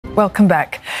Welcome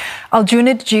back.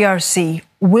 Aljunied GRC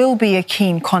will be a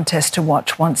keen contest to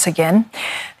watch once again.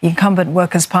 The incumbent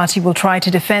Workers' Party will try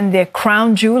to defend their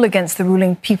crown jewel against the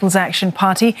ruling People's Action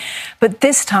Party, but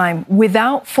this time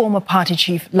without former party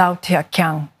chief Low Thia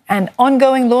Khiang. An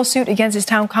ongoing lawsuit against his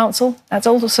town council that's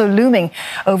also looming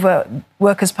over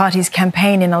Workers' Party's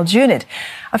campaign in Aljunied.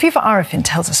 Afifa Arifin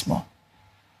tells us more.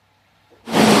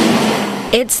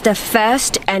 It's the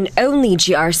first and only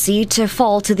GRC to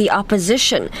fall to the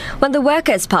opposition when the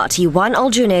Workers' Party won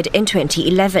Aljunied in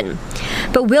 2011.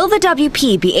 But will the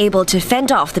WP be able to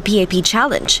fend off the PAP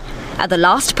challenge? At the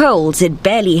last polls, it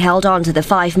barely held on to the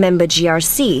 5-member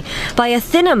GRC by a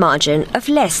thinner margin of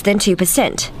less than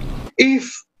 2%.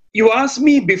 If you ask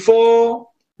me before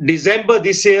December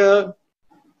this year,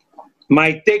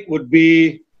 my take would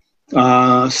be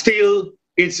still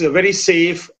it's a very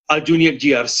safe Aljunied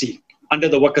GRC under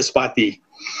the Workers' Party.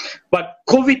 But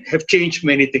COVID have changed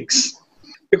many things.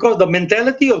 Because the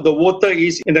mentality of the voter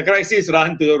is, in the crisis,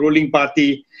 run to the ruling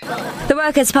party. The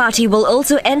Workers' Party will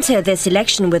also enter this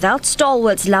election without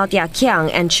stalwarts Low Thia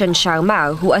Khiang and Chen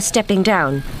Xiaomao, who are stepping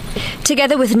down.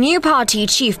 Together with new party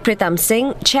chief Pritam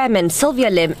Singh, chairman Sylvia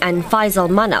Lim and Faisal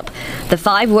Manap, the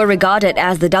five were regarded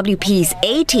as the WP's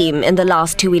A-team in the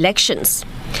last 2 elections.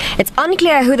 It's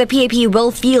unclear who the PAP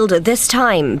will field this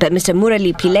time, but Mr.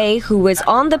 Murali Pillai, who was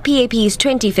on the PAP's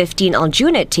 2015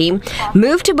 Aljunied team,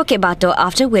 moved to Bukit Batok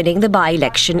after winning the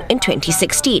by-election in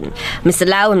 2016. Mr.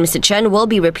 Lau and Mr. Chen will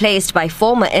be replaced by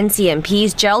former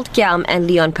NCMPs Gerald Kiam and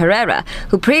Leon Pereira,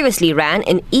 who previously ran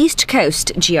in East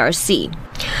Coast GRC.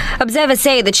 Observers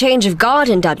say the change of guard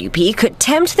in WP could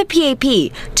tempt the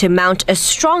PAP to mount a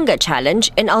stronger challenge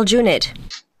in Aljunied.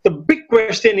 The big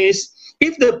question is,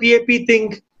 if the PAP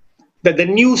think that the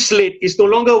new slate is no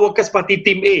longer Workers' Party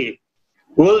Team A,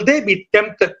 will they be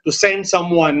tempted to send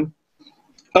someone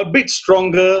a bit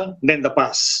stronger than the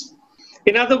past?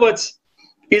 In other words,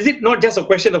 is it not just a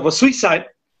question of a suicide,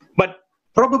 but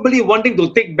probably wanting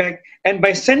to take back, and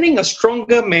by sending a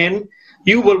stronger man,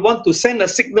 you will want to send a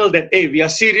signal that, hey, we are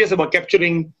serious about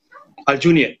capturing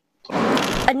Aljunied.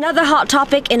 Another hot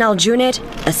topic in Aljunied,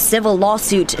 a civil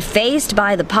lawsuit faced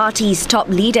by the party's top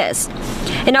leaders.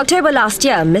 In October last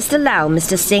year, Mr. Lau,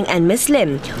 Mr. Singh and Ms.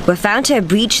 Lim were found to have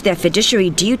breached their fiduciary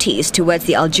duties towards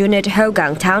the Aljunied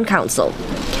Hougang Town Council.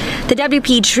 The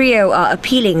WP trio are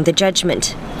appealing the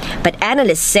judgment, but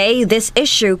analysts say this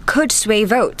issue could sway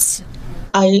votes.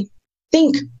 I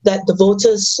think that the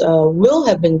voters will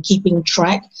have been keeping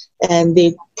track, and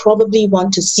they probably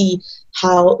want to see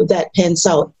how that pans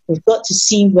out. We've got to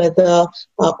see whether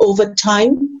over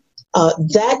time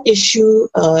that issue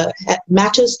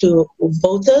matters to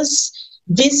voters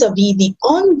vis-a-vis the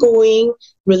ongoing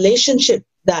relationship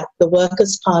that the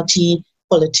Workers' Party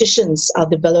politicians are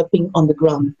developing on the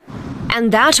ground.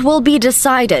 And that will be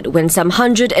decided when some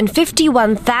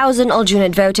 151,000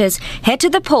 Aljunied voters head to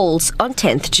the polls on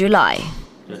 10th July.